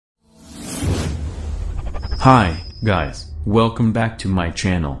Hi, guys, welcome back to my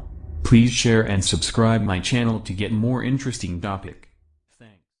channel. Please share and subscribe my channel to get more interesting topic.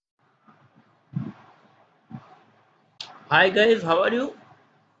 Thanks. Hi guys, how are you?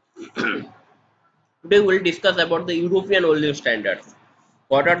 Today we'll discuss about the European welding standards.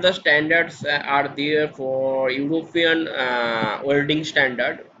 What are the standards are there for European welding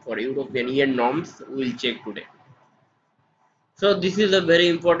standard for European EN norms? We'll check today. So this is a very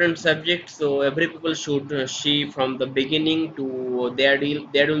important subject. So every people should see from the beginning to there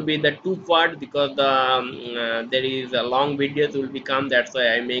will be the two part because there is a long videos will become. That's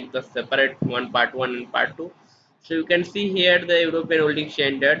why I make the separate one part one and part two. So you can see here the European welding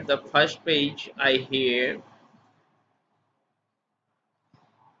standard. The first page I here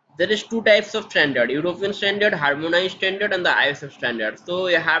there is two types of standard: European standard, harmonized standard, and the ISO standard. So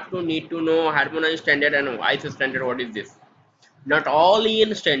you have to need to know harmonized standard and ISO standard. What is this? Not all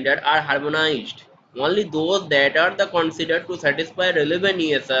EN standards are harmonized. Only those that are considered to satisfy relevant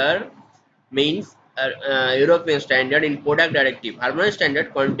ESR means European standard in product directive. Harmonized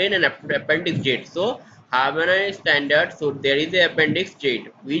standard contain an appendix Z. So harmonized standard, so there is a appendix Z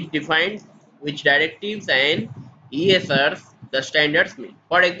which defines which directives and ESRs the standards mean.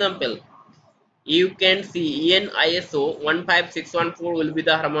 For example, you can see EN ISO 15614 will be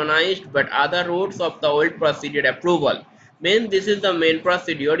the harmonized, but other routes of the old procedure approval. Means this is the main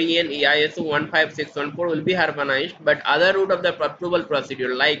procedure. EN ISO 15614 will be harmonized, but other route of the approval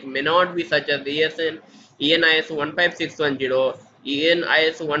procedure like may not be, such as ESN, EN ISO 15610, EN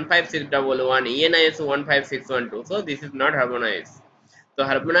ISO 15611, EN ISO 15612. So this is not harmonized. So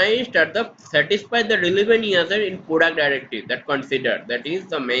harmonized are the satisfy the relevant ESR in product directive that consider. That is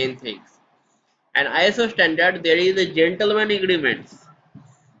the main things. And ISO standard, there is a gentleman agreement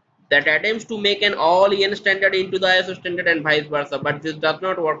that attempts to make an all EN standard into the ISO standard and vice versa, but this does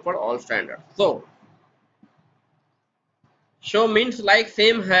not work for all standards. So means like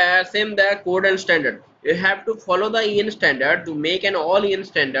same the code and standard. You have to follow the EN standard to make an all EN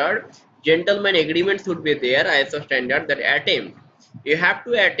standard. Gentleman agreement should be there. ISO standard that attempt. You have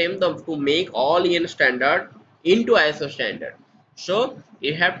to attempt to make all EN standard into ISO standard. So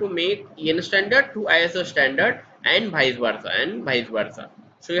you have to make EN standard to ISO standard and vice versa.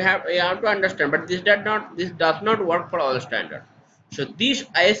 So you have to understand, but this does not work for all standard. So this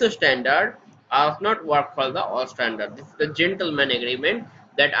ISO standard does not work for the all standard. This is the gentleman agreement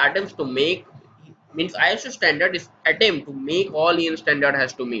that attempts to make, means ISO standard is attempt to make all EN standard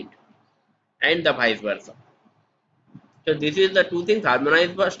has to meet and the vice versa. So this is the two things: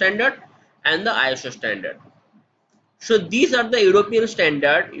 harmonized standard and the ISO standard. So these are the European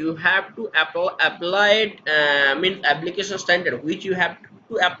standard. You have to apply it, means application standard which you have to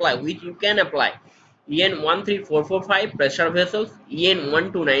apply, which you can apply. EN 13445 pressure vessels, EN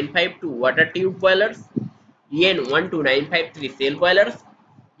 12952 water tube boilers, EN 12953 sail boilers,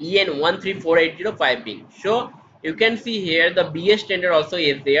 EN 13480 piping. So you can see here the BS standard also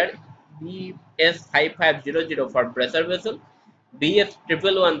is there. BS 5500 for pressure vessel, BS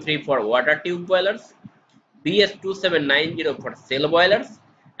 1113 for water tube boilers, BS 2790 for sail boilers,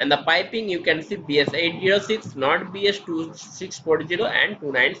 and the piping you can see BS 806, not BS 2640 and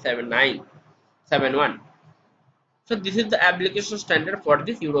 2971. So this is the application standard for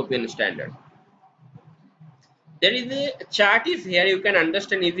this European standard. There is a chart is here, you can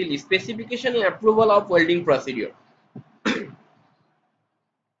understand easily. Specification and approval of welding procedure.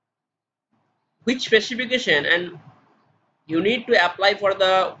 Which specification and you need to apply for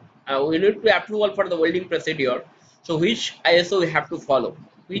the we need to approval for the welding procedure. So which ISO you have to follow,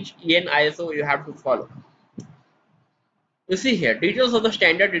 which EN ISO you have to follow. You see here details of the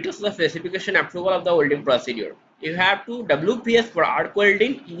standard, details of the specification, approval of the welding procedure. You have to WPS for arc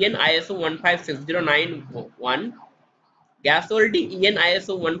welding, EN ISO 15609-1, gas welding, EN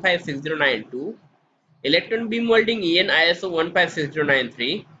ISO 15609-2, electron beam welding, EN ISO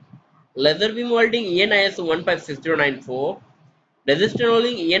 15609-3, laser beam welding, EN ISO 15609-4, resistor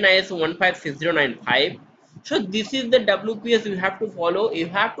rolling, EN ISO 15609-5. So this is the WPS you have to follow. You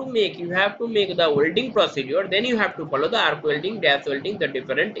have to make the welding procedure, then you have to follow the arc welding, gas welding, the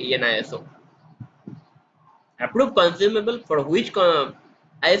different EN ISO. Approved consumable, for which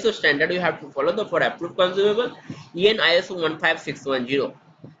ISO standard you have to follow the for approved consumable, EN ISO 15610.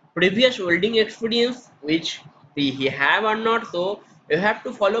 Previous welding experience which he have or not, so you have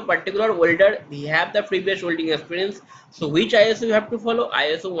to follow particular welder, we have the previous welding experience. So which ISO you have to follow?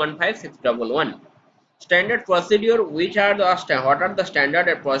 ISO 15611. Standard procedure, which are the what are the standard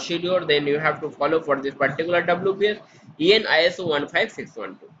and procedure, then you have to follow for this particular WPS, EN ISO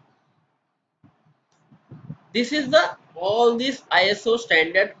 15612. This is the all this ISO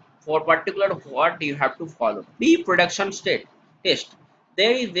standard for particular what you have to follow. Pre-production state test.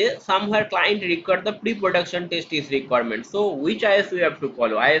 There is a somewhere client record the pre-production test is requirement. So which ISO you have to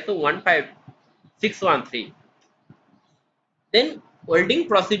follow? ISO 15613. Then welding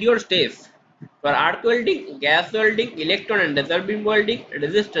procedure test for arc welding, gas welding, electron and laser beam welding,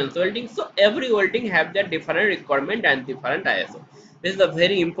 resistance welding. So every welding have their different requirement and different ISO. This is a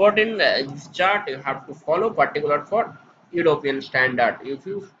very important chart you have to follow particular for European standard. If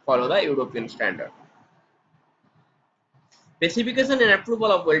you follow the European standard. Specification and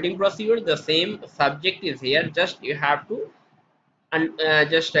approval of welding procedure, the same subject is here. Just you have to and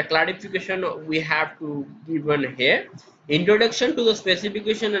just a clarification we have to give one here. Introduction to the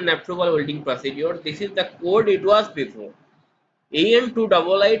specification and approval welding procedure. This is the code it was before. EN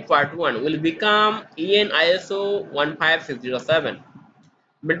 288 part 1 will become EN ISO 15607.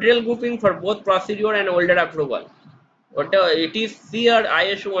 Material grouping for both procedure and welder approval. Whatever it is here,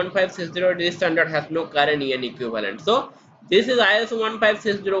 ISO 1560, this standard has no current EN equivalent. So this is ISO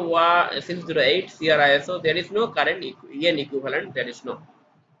 1560608 CR ISO. There is no current EN equivalent. There is no.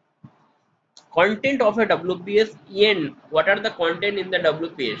 Content of a WPS EN. What are the content in the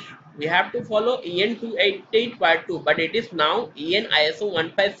WPS? We have to follow EN 288 part 2, but it is now EN ISO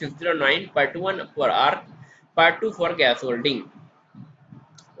 15609 part 1 for arc, part 2 for gas welding.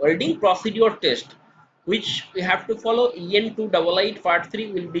 Welding procedure test, which we have to follow EN 288 part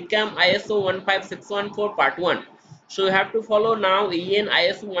 3 will become ISO 15614 part 1. So you have to follow now EN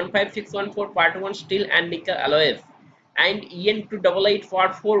ISO 15614 part 1 steel and nickel alloys, and EN 288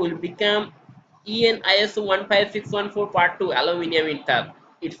 part 4 will become EN ISO 15614 part 2 aluminum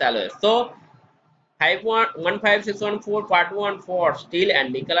its alloys. So 15614 part 1 for steel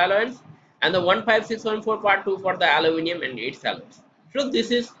and nickel alloys, and the 15614 part 2 for the aluminum and its alloys. So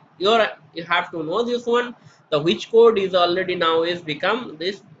this is you have to know this one. The which code is already now is become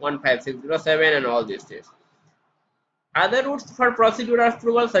this 15607 and all these things. Other routes for procedural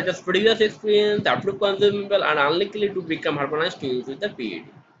approval such as previous experience, approved consumable, are unlikely to become harmonized to use with the PED.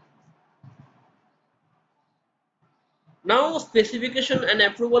 Now specification and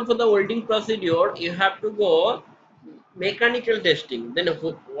approval for the welding procedure, you have to go mechanical testing. Then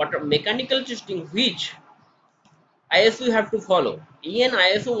what mechanical testing, which ISO you have to follow? EN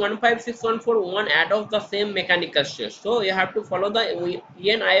ISO 15614 add of the same mechanical test. So you have to follow the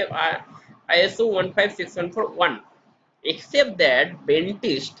EN ISO 15614, except that bend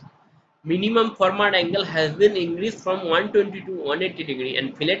test minimum forward angle has been increased from 120 to 180 degree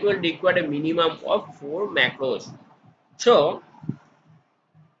and fillet will require a minimum of 4 macros. So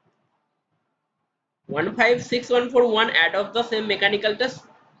 15614 add of the same mechanical test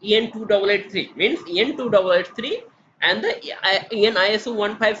EN 2883 means EN 2883 and the EN ISO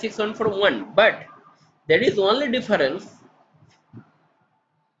 15614, but there is only difference.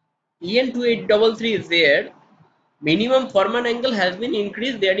 EN 2833 is there. Minimum forward angle has been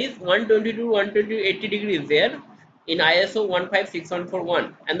increased. There is 120 to 180 degrees there in ISO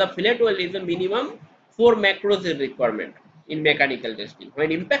 15614, and the fillet weld is a minimum 4 macros is requirement in mechanical testing.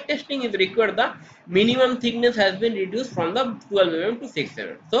 When impact testing is required, the minimum thickness has been reduced from the 12 mm to 6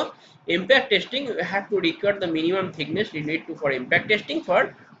 mm. So impact testing you have to record the minimum thickness you need to for impact testing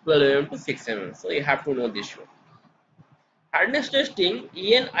for 12 mm to 6 mm. So you have to know this one. Hardness testing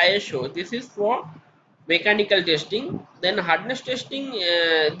EN ISO, this is for mechanical testing. Then hardness testing,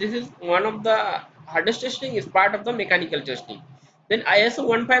 this is one of the hardness testing is part of the mechanical testing. Then ISO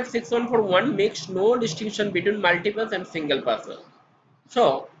 15614 makes no distinction between multi-pass and single pass weld.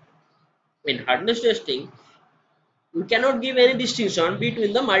 So in hardness testing, we cannot give any distinction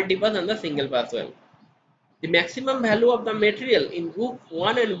between the multi-pass and the single pass weld. The maximum value of the material in group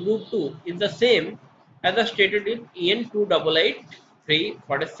 1 and group 2 is the same as the stated in EN 2883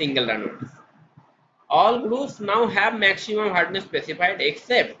 for a single run. All groups now have maximum hardness specified,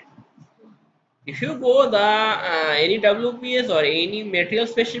 except if you go the any WPS or any material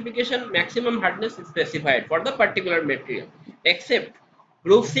specification, maximum hardness is specified for the particular material, except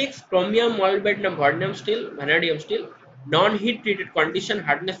group 6 chromium, molybdenum, vanadium steel, non-heat treated condition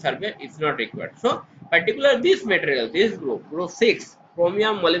hardness survey is not required. So particular this material, this group 6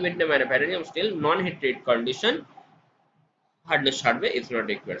 chromium, molybdenum and vanadium steel, non-heat treated condition hardness survey is not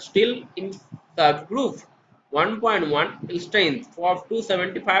required. Still in subgroup 1.1 strength of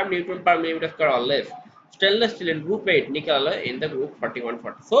 275 Newton per millimeter square or less. Stainless steel in group 8, nickel alloy in the group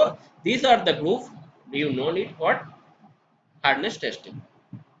 4140. So these are the group you know need for hardness testing.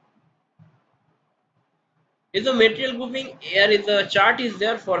 Is the material grouping? Here is the chart is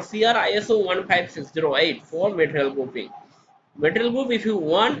there for CR ISO 15608 for material grouping. Material group, if you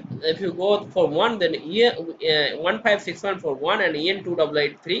go for 1, then 1561 for 1 and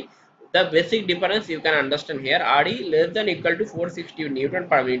En2883. The basic difference you can understand here. RE less than equal to 460 Newton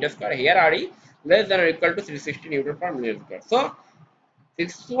per meter square. Here RE less than or equal to 360 Newton per meter square. So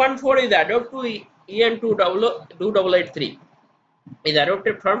 614 is added to En2883 is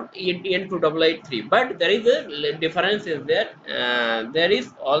adopted from En2883, but there is a difference is there. There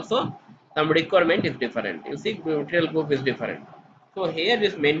is also some requirement is different. You see, material group is different. So here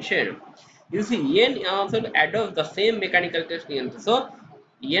is mentioned. You see, En also adopts the same mechanical test En. So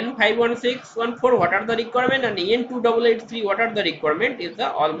En51614 what are the requirement, and En2883 what are the requirement is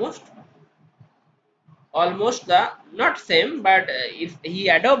the almost the not same, but if he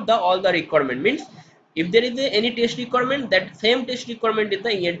adopt the all the requirement, means if there is any test requirement, that same test requirement is the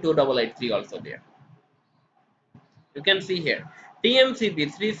En2883 also there. You can see here TMCP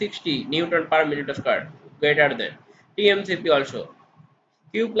 360 Newton per meter square greater than TMCP also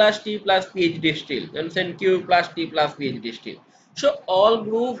Q plus T plus PhD steel, and then Q plus T plus PhD steel. So all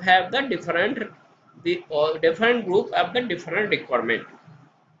group have the different group have the different requirement.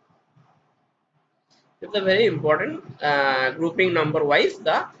 It's a very important grouping number wise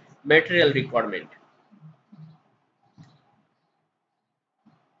the material requirement.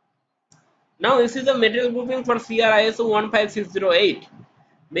 Now this is the material grouping for CR ISO 15608.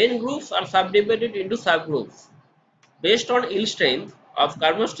 Main groups are subdivided into subgroups based on yield strength of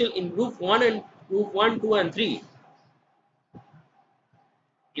carbon steel in group 1 and group 1, 2 and 3.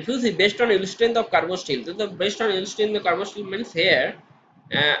 If you see based on yield strength of carbon steel, so the based on yield strength of carbon steel means here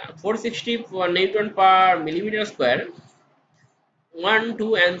 460 Newton per millimeter square, 1,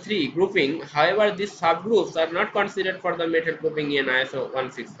 2 and 3 grouping. However, these subgroups are not considered for the metal grouping in ISO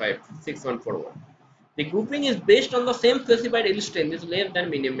 165-6141. The grouping is based on the same specified yield strength is less than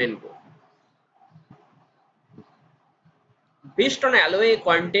minimum group. Based on alloy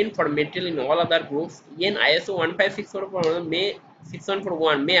content for metal in all other groups, in ISO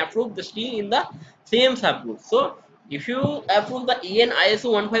 15641 may approve the steel in the same subgroup. So, if you approve the EN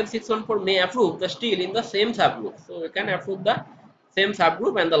ISO 15614 may approve the steel in the same subgroup. So, you can approve the same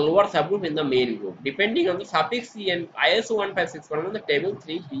subgroup and the lower subgroup in the main group depending on the suffix C and ISO 15641 on the table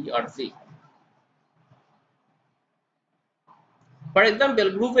 3, B or C. For example,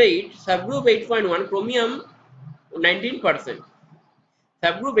 group 8, subgroup 8.1 chromium 19%.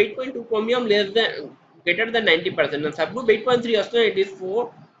 Subgroup 8.2 chromium less than greater than 90%, and subgroup 8.3 it is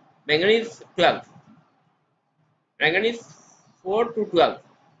 4, manganese 12, manganese 4 to 12.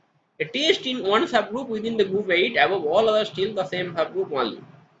 A test in one subgroup within the group 8 above all other still the same subgroup only.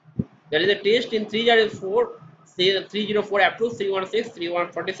 There is a test in 304, 304 approved, 316,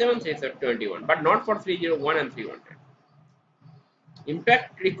 3147, 321, but not for 301 and 300.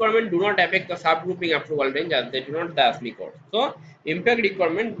 Impact requirement do not affect the subgrouping approval range as they do not the ASME code. So impact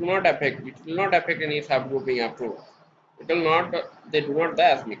requirement do not affect, it will not affect any subgrouping approval. It will not, they do not the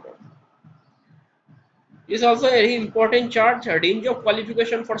ASME code. This is also a very important chart, a range of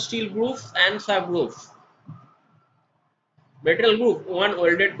qualification for steel groups and subgroups. Metal group 1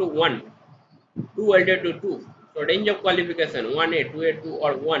 welded to 1, 2 welded to 2. So range of qualification 1A, 2A, 2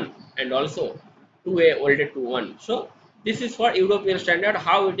 or 1, and also 2A welded to 1. So this is for European standard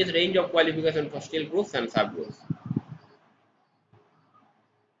how it is range of qualification for steel groups and subgroups.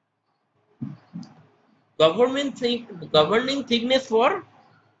 Governing thickness for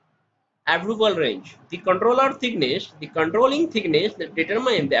approval range. The controlling thickness that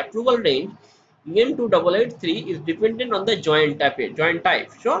determines the approval range EN2883 is dependent on the joint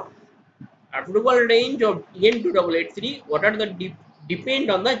type. So approval range of EN2883 what are the depend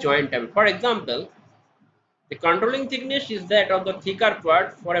on the joint type. For example, the controlling thickness is that of the thicker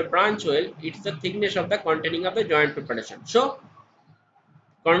part for a branch weld. It's the thickness of the containing of the joint preparation. So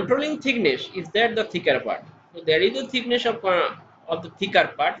controlling thickness is that the thicker part. So there is a thickness of the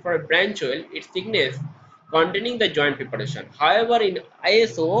thicker part for a branch weld. Its thickness containing the joint preparation. However, in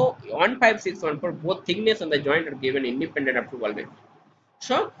ISO 15614 both thickness and the joint are given independent approval range.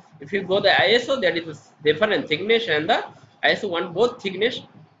 So if you go the ISO, there is a different thickness, and the ISO 1 both thickness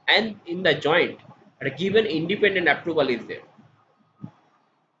and in the joint are given independent approval is there.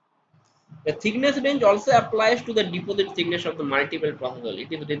 The thickness range also applies to the deposit thickness of the multiple processor.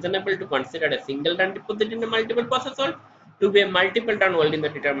 It is reasonable to consider a single turn deposit in a multiple processor to be a multiple turn welding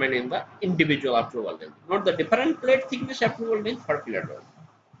that determined in the individual approval range. Note the different plate thickness approval range per fillet weld.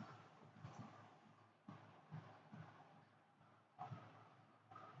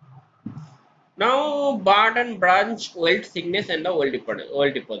 Now, bar and branch weld thickness and the weld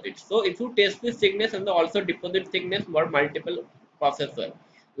deposit. So, if you test this thickness and the also deposit thickness for multiple processor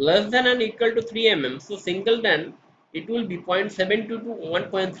less than and equal to 3 mm, so single turn it will be 0.72 to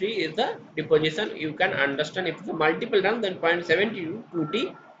 1.3 is the deposition. You can understand if it's a multiple run, then 0.72 to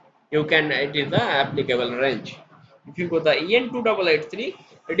T, you can, it is the applicable range. If you go the EN2883,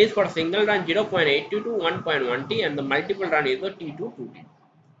 it is for single run 0.82 to 1.1 T, and the multiple run is the T to 2T.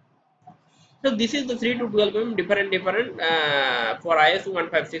 So this is the 3 to 12 mm different for ISO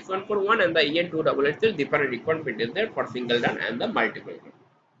 15641 and the EN2883 different requirement is there for single run and the multiple run.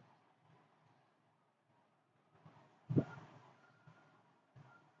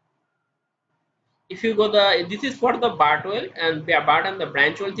 If you go the, this is for the bar weld and the bar and the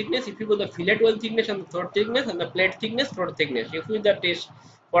branch weld thickness. If you go the fillet weld thickness and the throat thickness and the plate thickness, throat thickness. If you the test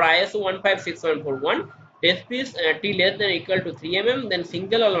for ISO 15641, test piece T less than equal to 3 mm, then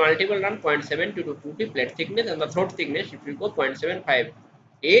single or multiple run 0.7 to 2T plate thickness, and the throat thickness if you go 0.75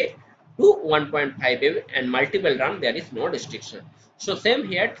 A to 1.5 A, and multiple run there is no restriction. So same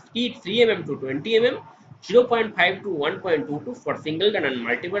here, T 3 mm to 20 mm, 0.5 to 1.22 for single run and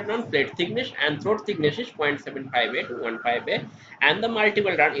multiple run, plate thickness and throat thickness is 0.75 A to 15 A, and the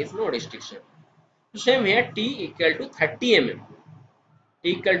multiple run is no restriction. So same here, T equal to 30 mm, T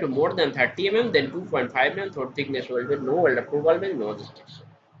equal to more than 30 mm, then 2.5 mm throat thickness welded, no weld approval, no restriction.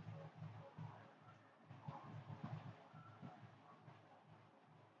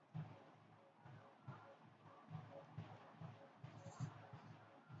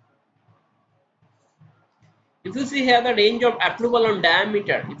 If you see here the range of approval on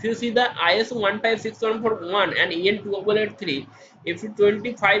diameter, if you see the ISO 15641 and EN2883, if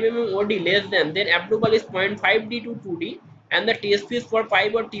 25 mm OD less than, then approval is 0.5 D to 2D, and the TSP is for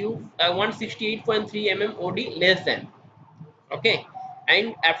pipe or tube 168.3 mm OD less than. Okay,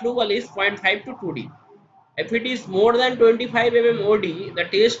 and approval is 0.5 to 2D. If it is more than 25 mm OD, the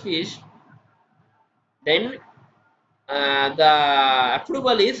TSP is, then the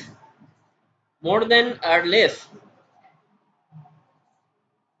approval is more than or less,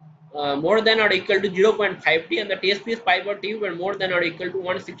 more than or equal to 0.5 T, and the TSP is pipe or tube were more than or equal to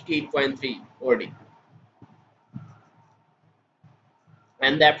 168.3 OD,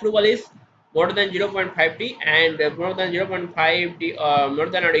 and the approval is more than 0.5 T and more than 0.5 T, more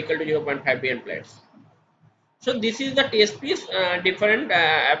than or equal to 0.5 T and plates. So this is the TSP's different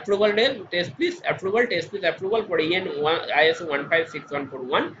approval day, TSP's approval for ISO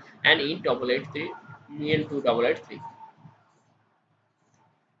 15641 and EN883, EN2883.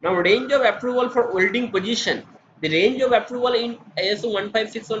 Now range of approval for welding position. The range of approval in ISO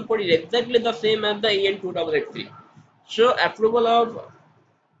 15614 is exactly the same as the EN2883. So approval of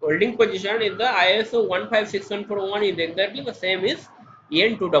welding position in the ISO 15641 is exactly the same as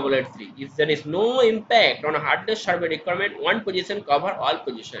EN2883. If there is no impact on hardness survey requirement, one position cover all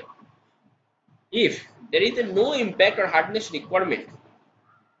position. If there is no impact or hardness requirement,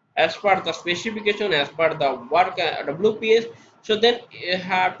 as per the specification, as per the work WPS, so then you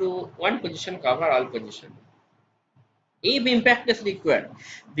have to one position cover all position. If impact is required,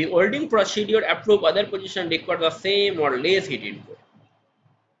 the welding procedure approve other position require the same or less heat input.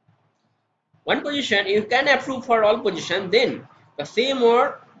 One position you can approve for all position, then the same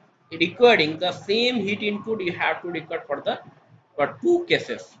or requiring the same heat input you have to record for two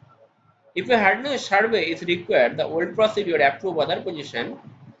cases. If a hardness survey is required, the old procedure approve other position.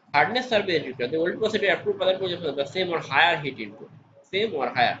 Hardness survey is required. The old procedure approve other position the same or higher heat input. Same or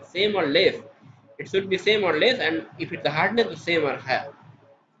higher. Same or less. It should be same or less, and if it's the hardness, the same or higher.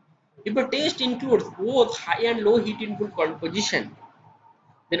 If a test includes both high and low heat input position,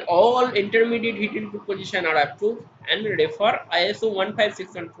 then all intermediate heat input position are approved, and refer ISO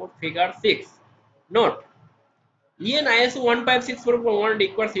 15614 figure 6. Note: EN ISO 15641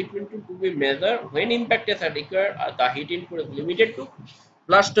 requires heat input to be measured when impact tests are required. The heat input is limited to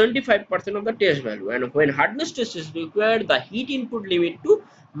plus 25% of the test value, and when hardness test is required, the heat input limit to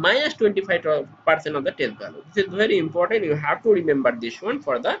minus 25% of the test value. This is very important. You have to remember this one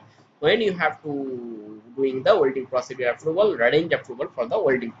for the when you have to doing the welding procedure approval, range approval for the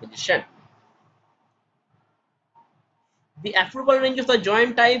welding position. The approval range of the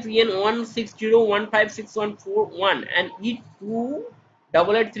joint type EN160156141 and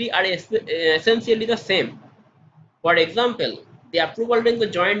E2883 are essentially the same. For example, the approval range of the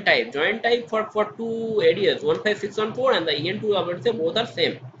joint type for two areas 15614 and the EN2 both are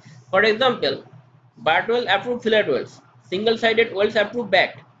same. For example, bar weld approved fillet welds, single sided welds approved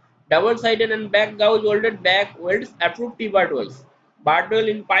back, double sided and back gouge welded back welds approved T-bar welds. Bar weld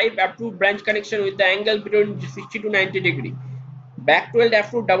in pipe approved branch connection with the angle between 60 to 90 degree. Back weld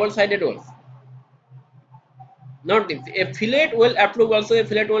approved double sided welds. Not if a fillet weld approved also a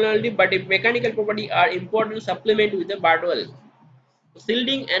fillet weld only, but if mechanical property are important supplement with the bar weld.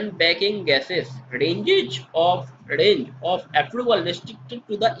 Shielding and baking gases range of approval restricted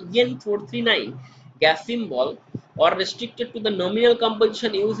to the EN439 gas symbol or restricted to the nominal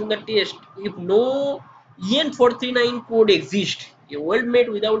composition used in the test. If no EN439 code exists, a weld made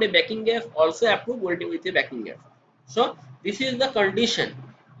without a backing gas also approved welding with a backing gas. So this is the condition.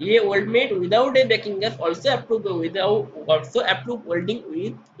 A weld made without a backing gas also approved welding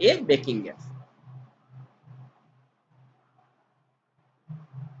with a backing gas.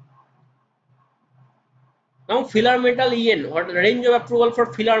 Now filler metal EN, what range of approval for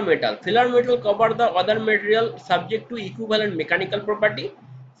filler metal? Filler metal cover the other material subject to equivalent mechanical property,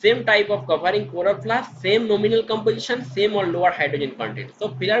 same type of covering core or flash, same nominal composition, same or lower hydrogen content. So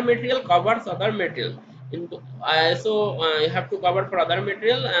filler material covers other material. You have to cover for other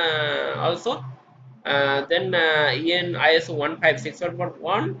material also. Then EN ISO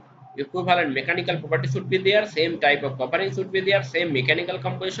 15641 equivalent mechanical property should be there, same type of covering should be there, same mechanical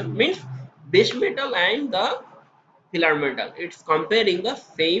composition, means base metal and the filler metal, it's comparing the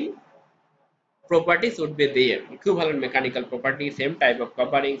same properties would be there, equivalent mechanical property, same type of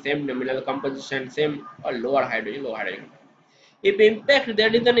covering, same nominal composition, same or lower hydrogen. If impact,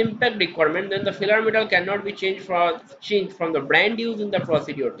 there is an impact requirement, then the filler metal cannot be changed from the brand used in the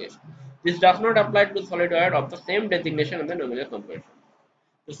procedure test. This does not apply to solid wire of the same designation of the nominal composition.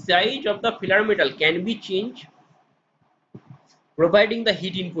 The size of the filler metal can be changed providing the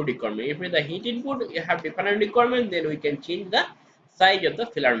heat input requirement. If the heat input you have different requirement, then we can change the size of the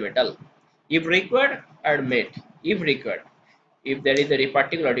filler metal. If required, are met. If required, if there is a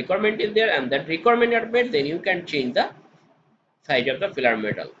particular requirement is there and that requirement are met, then you can change the size of the filler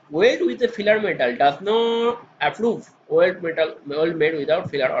metal. Weld with the filler metal does not approve weld made without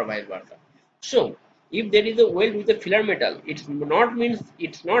filler or vice versa. So if there is a weld with the filler metal, it's not means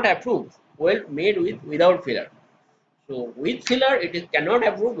it's not approved weld made without filler. So with filler, it is cannot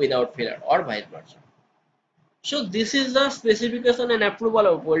approve without filler or vice versa. So this is the specification and approval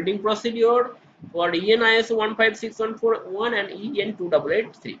of welding procedure for EN ISO 15641 and EN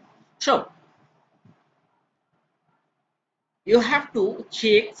 2883. So you have to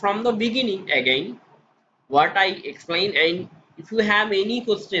check from the beginning again what I explained, and if you have any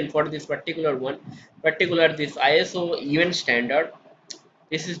question for this particular one, this ISO event standard,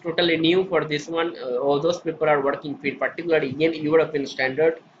 this is totally new for this one. All those people are working with particularly in European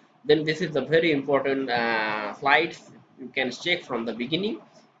standard, then this is a very important slides you can check from the beginning.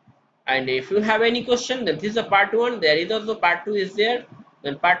 And if you have any question, then this is a part one. There is also part two is there.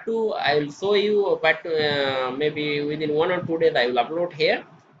 Then part two I will show you maybe within 1 or 2 days I will upload here.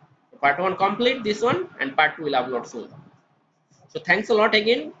 Part one complete this one, and part two will upload soon. So thanks a lot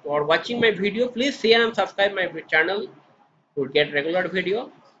again for watching my video. Please share and subscribe my channel to get regular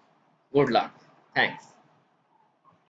video. Good luck. Thanks.